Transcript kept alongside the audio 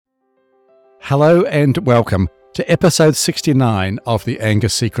Hello and welcome to episode 69 of the Anger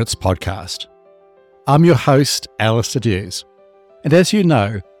Secrets podcast. I'm your host, Alistair Dews, and as you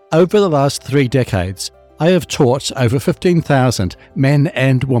know, over the last 3 decades, I have taught over 15,000 men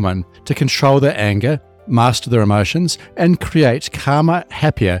and women to control their anger, master their emotions, and create calmer,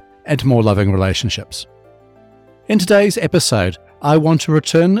 happier, and more loving relationships. In today's episode, I want to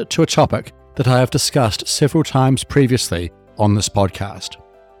return to a topic that I have discussed several times previously on this podcast,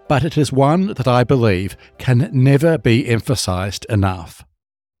 but it is one that I believe can never be emphasized enough.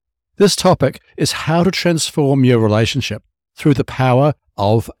 This topic is how to transform your relationship through the power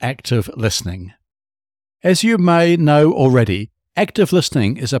of active listening. As you may know already, active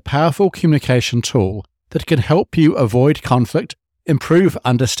listening is a powerful communication tool that can help you avoid conflict, improve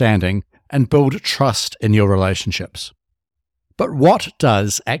understanding, and build trust in your relationships. But what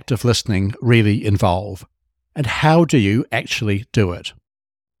does active listening really involve? And how do you actually do it?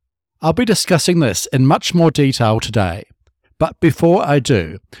 I'll be discussing this in much more detail today, but before I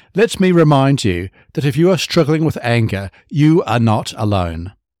do, let me remind you that if you are struggling with anger, you are not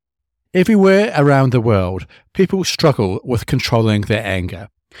alone. Everywhere around the world, people struggle with controlling their anger,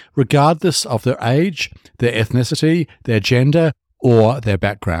 regardless of their age, their ethnicity, their gender, or their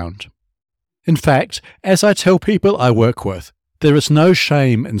background. In fact, as I tell people I work with, there is no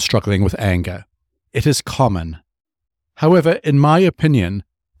shame in struggling with anger. It is common. However, in my opinion,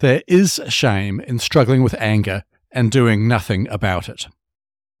 there is shame in struggling with anger and doing nothing about it.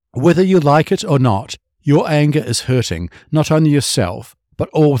 Whether you like it or not, your anger is hurting not only yourself, but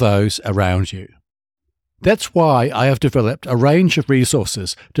all those around you. That's why I have developed a range of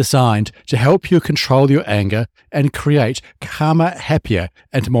resources designed to help you control your anger and create calmer, happier,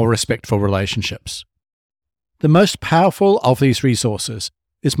 and more respectful relationships. The most powerful of these resources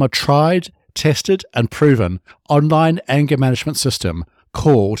is my tried, tested, and proven online anger management system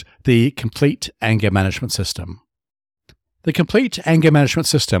called the Complete Anger Management System. The Complete Anger Management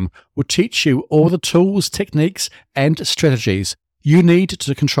System will teach you all the tools, techniques, and strategies you need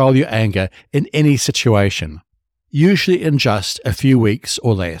to control your anger in any situation, usually in just a few weeks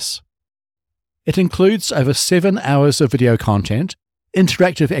or less. It includes over 7 hours of video content,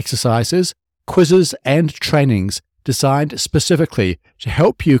 interactive exercises, quizzes, and trainings designed specifically to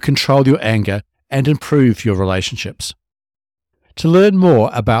help you control your anger and improve your relationships. To learn more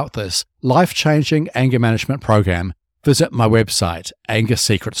about this life-changing anger management program, visit my website,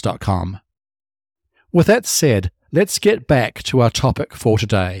 angersecrets.com. With that said, let's get back to our topic for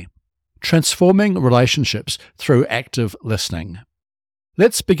today, transforming relationships through active listening.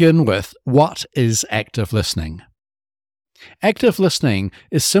 Let's begin with, what is active listening? Active listening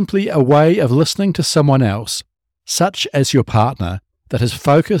is simply a way of listening to someone else, such as your partner, that is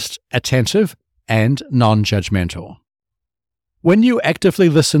focused, attentive, and non-judgmental. When you actively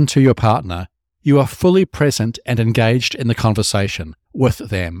listen to your partner, you are fully present and engaged in the conversation with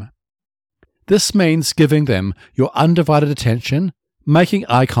them. This means giving them your undivided attention, making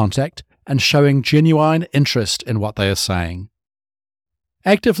eye contact, and showing genuine interest in what they are saying.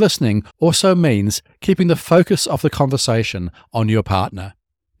 Active listening also means keeping the focus of the conversation on your partner,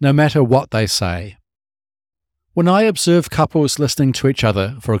 no matter what they say. When I observe couples listening to each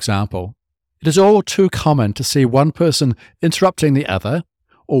other, for example, it is all too common to see one person interrupting the other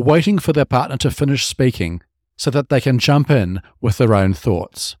or waiting for their partner to finish speaking so that they can jump in with their own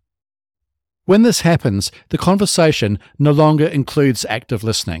thoughts. When this happens, the conversation no longer includes active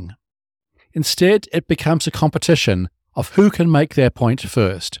listening. Instead, it becomes a competition of who can make their point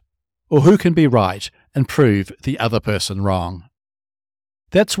first, or who can be right and prove the other person wrong.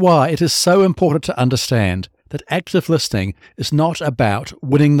 That's why it is so important to understand that active listening is not about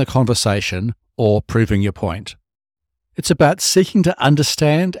winning the conversation or proving your point. It's about seeking to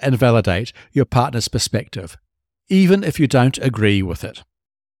understand and validate your partner's perspective, even if you don't agree with it.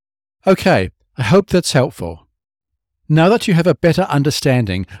 Okay, I hope that's helpful. Now that you have a better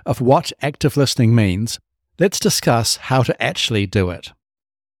understanding of what active listening means, let's discuss how to actually do it.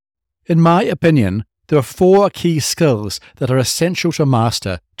 In my opinion, there are 4 key skills that are essential to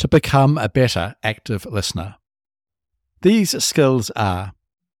master to become a better active listener. These skills are: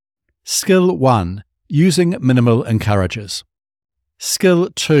 Skill 1, using minimal encouragers. Skill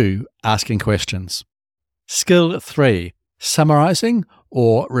 2, asking questions. Skill 3, summarizing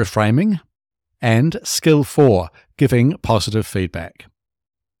or reframing. And Skill 4, giving positive feedback.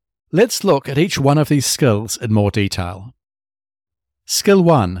 Let's look at each one of these skills in more detail. Skill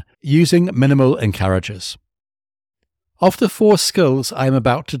 1, using minimal encouragers. Of the 4 skills I am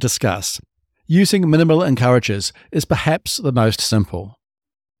about to discuss, using minimal encouragers is perhaps the most simple.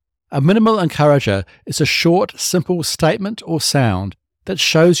 A minimal encourager is a short, simple statement or sound that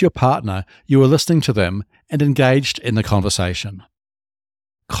shows your partner you are listening to them and engaged in the conversation.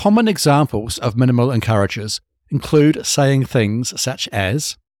 Common examples of minimal encouragers include saying things such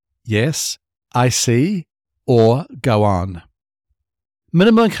as, "Yes, I see," or "Go on."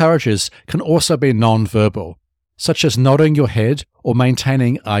 Minimal encouragers can also be non-verbal, such as nodding your head or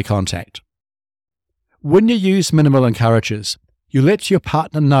maintaining eye contact. When you use minimal encouragers, you let your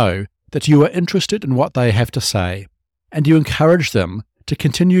partner know that you are interested in what they have to say, and you encourage them to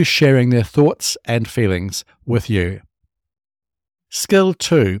continue sharing their thoughts and feelings with you. Skill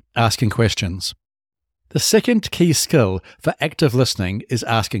 2. Asking questions. The second key skill for active listening is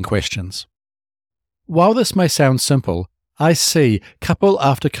asking questions. While this may sound simple, I see couple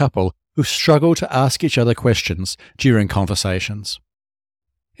after couple who struggle to ask each other questions during conversations.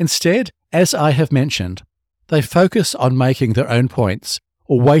 Instead, as I have mentioned, they focus on making their own points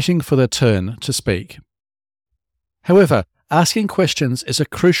or waiting for their turn to speak. However, asking questions is a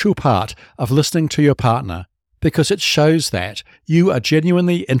crucial part of listening to your partner because it shows that you are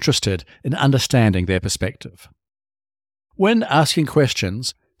genuinely interested in understanding their perspective. When asking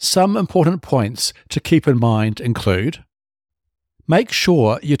questions, some important points to keep in mind include: make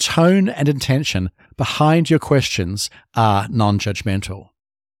sure your tone and intention behind your questions are non-judgmental.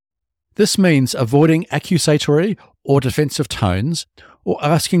 This means avoiding accusatory or defensive tones or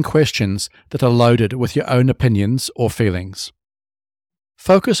asking questions that are loaded with your own opinions or feelings.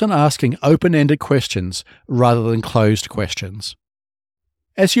 Focus on asking open-ended questions rather than closed questions.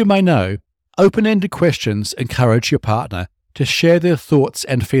 As you may know, open-ended questions encourage your partner to share their thoughts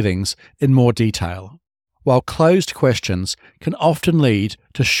and feelings in more detail, while closed questions can often lead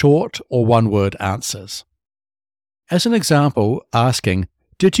to short or one-word answers. As an example, asking,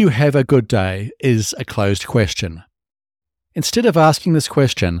 "Did you have a good day?" is a closed question. Instead of asking this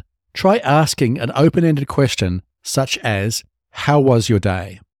question, try asking an open-ended question such as, "How was your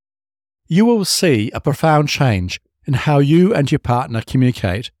day?" You will see a profound change in how you and your partner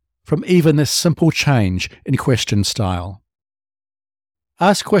communicate from even this simple change in question style.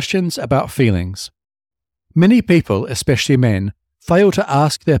 Ask questions about feelings. Many people, especially men, fail to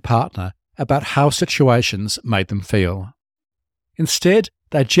ask their partner about how situations made them feel. Instead,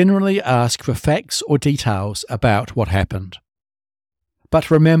 they generally ask for facts or details about what happened.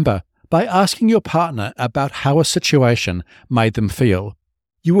 But remember, by asking your partner about how a situation made them feel,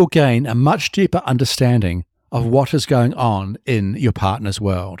 you will gain a much deeper understanding of what is going on in your partner's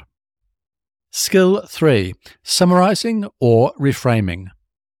world. Skill 3. Summarizing or reframing.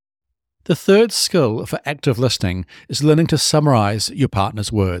 The third skill for active listening is learning to summarize your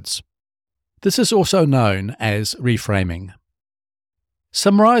partner's words. This is also known as reframing.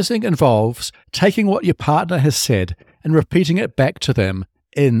 Summarizing involves taking what your partner has said and repeating it back to them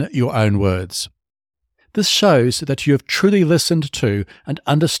in your own words. This shows that you have truly listened to and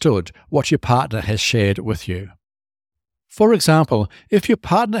understood what your partner has shared with you. For example, if your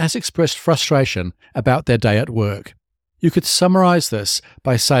partner has expressed frustration about their day at work, you could summarize this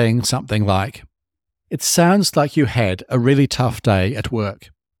by saying something like, "It sounds like you had a really tough day at work.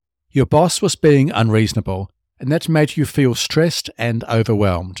 Your boss was being unreasonable, and that made you feel stressed and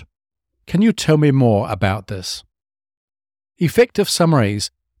overwhelmed. Can you tell me more about this?" Effective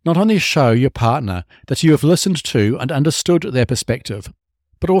summaries not only show your partner that you have listened to and understood their perspective,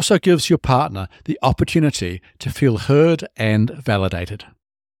 but also gives your partner the opportunity to feel heard and validated.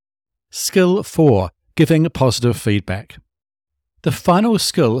 Skill 4. Giving positive feedback. The final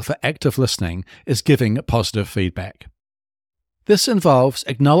skill for active listening is giving positive feedback. This involves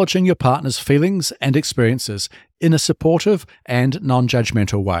acknowledging your partner's feelings and experiences in a supportive and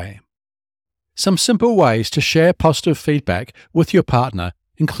non-judgmental way. Some simple ways to share positive feedback with your partner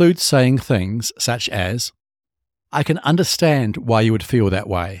include saying things such as, "I can understand why you would feel that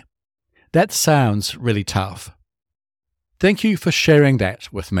way. That sounds really tough. Thank you for sharing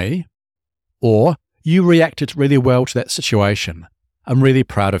that with me." Or, "You reacted really well to that situation. I'm really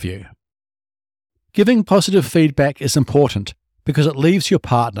proud of you." Giving positive feedback is important because it leaves your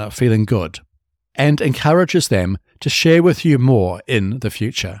partner feeling good and encourages them to share with you more in the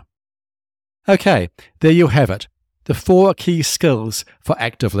future. Okay, there you have it, the 4 key skills for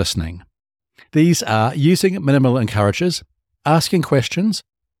active listening. These are using minimal encouragers, asking questions,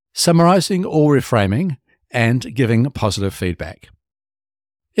 summarizing or reframing, and giving positive feedback.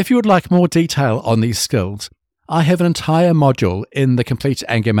 If you would like more detail on these skills, I have an entire module in the Complete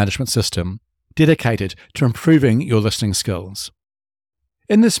Anger Management System dedicated to improving your listening skills.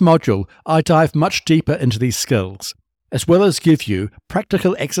 In this module, I dive much deeper into these skills, as well as give you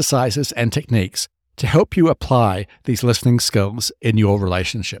practical exercises and techniques to help you apply these listening skills in your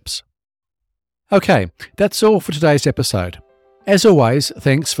relationships. Okay, that's all for today's episode. As always,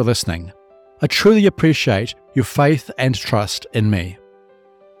 thanks for listening. I truly appreciate your faith and trust in me.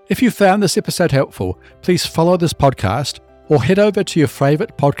 If you found this episode helpful, please follow this podcast or head over to your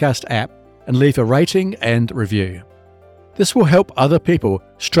favourite podcast app and leave a rating and review. This will help other people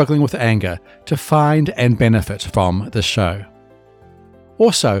struggling with anger to find and benefit from this show.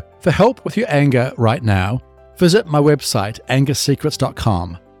 Also, for help with your anger right now, visit my website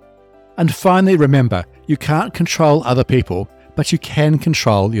angersecrets.com. And finally, remember, you can't control other people, but you can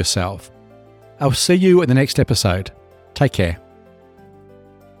control yourself. I'll see you in the next episode. Take care.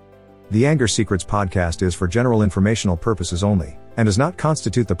 The Anger Secrets podcast is for general informational purposes only, and does not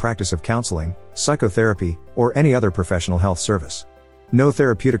constitute the practice of counseling, psychotherapy, or any other professional health service. No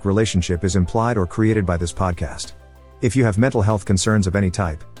therapeutic relationship is implied or created by this podcast. If you have mental health concerns of any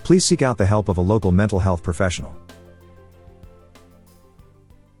type, please seek out the help of a local mental health professional.